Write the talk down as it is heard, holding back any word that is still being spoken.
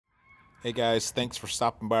Hey guys, thanks for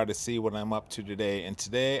stopping by to see what I'm up to today. And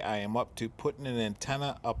today I am up to putting an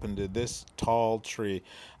antenna up into this tall tree.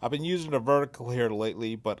 I've been using a vertical here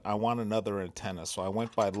lately, but I want another antenna. So I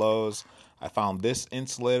went by Lowe's. I found this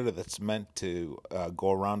insulator that's meant to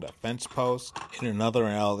go around a fence post. In another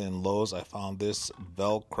aisle in Lowe's, I found this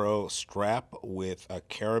Velcro strap with a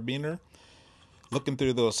carabiner. Looking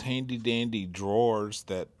through those handy dandy drawers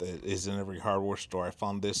that is in every hardware store, I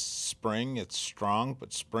found this spring. It's strong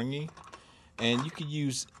but springy. And you could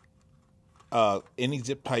use any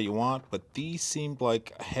zip tie you want, but these seemed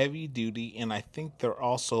like heavy duty, and I think they're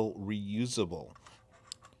also reusable.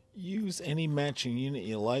 Use any matching unit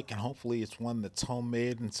you like, and hopefully it's one that's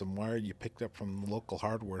homemade and some wire you picked up from the local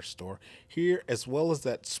hardware store. Here, as well as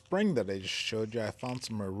that spring that I just showed you, I found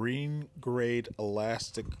some marine grade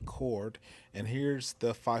elastic cord, and here's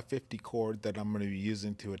the 550 cord that I'm going to be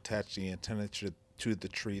using to attach the antenna to the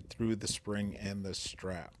tree through the spring and the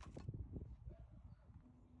strap.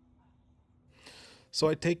 So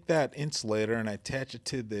I take that insulator and I attach it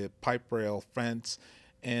to the pipe rail fence,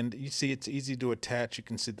 and you see it's easy to attach. You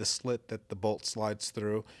can see the slit that the bolt slides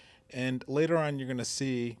through, and later on you're going to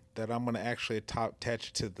see that I'm going to actually attach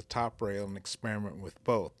it to the top rail and experiment with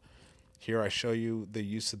both. Here I show you the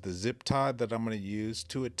use of the zip tie that I'm going to use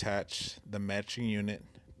to attach the matching unit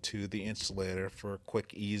to the insulator for a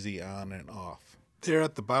quick easy on and off. There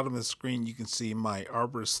at the bottom of the screen you can see my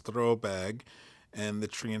arborist throw bag and the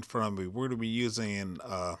tree in front of me. We're going to be using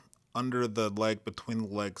an under the leg, between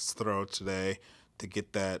the legs throw today to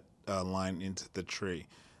get that line into the tree.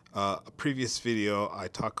 A previous video I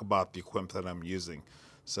talk about the equipment that I'm using.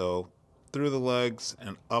 So through the legs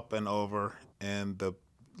and up and over, and the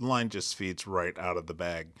line just feeds right out of the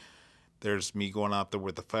bag. There's me going out there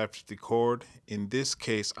with the 550 cord. In this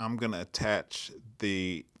case, I'm going to attach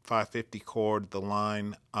the 550 cord, the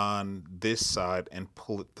line on this side, and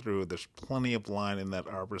pull it through. There's plenty of line in that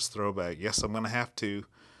arborist throw bag. Yes, I'm going to have to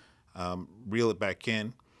reel it back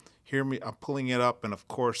in. Hear me, I'm pulling it up, and of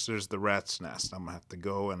course there's the rat's nest. I'm going to have to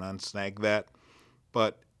go and unsnag that.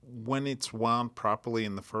 But when it's wound properly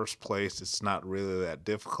in the first place, it's not really that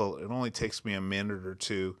difficult. It only takes me a minute or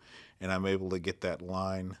two, and I'm able to get that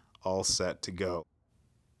line all set to go.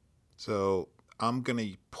 So I'm going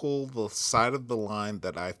to pull the side of the line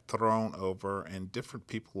that I've thrown over, and different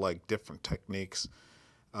people like different techniques.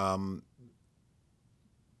 There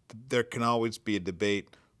can always be a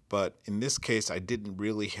debate, but in this case I didn't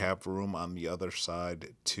really have room on the other side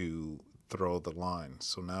to throw the line.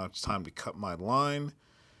 So now it's time to cut my line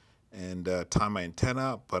and tie my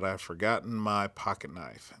antenna, but I've forgotten my pocket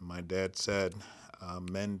knife. And my dad said,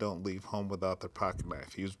 men don't leave home without their pocket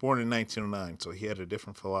knife. He was born in 1909, so he had a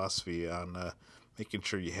different philosophy on making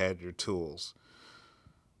sure you had your tools.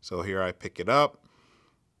 So here I pick it up,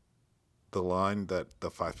 the line, that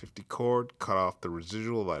the 550 cord, cut off the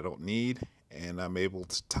residual that I don't need, and I'm able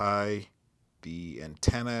to tie the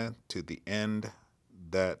antenna to the end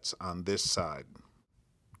that's on this side.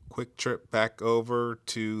 Quick trip back over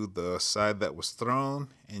to the side that was thrown,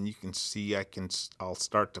 and you can see I'll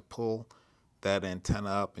start to pull that antenna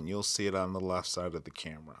up, and you'll see it on the left side of the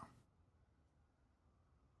camera.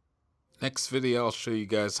 Next video I'll show you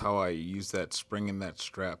guys how I use that spring and that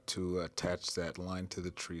strap to attach that line to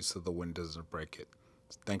the tree so the wind doesn't break it.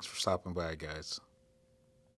 Thanks for stopping by, guys.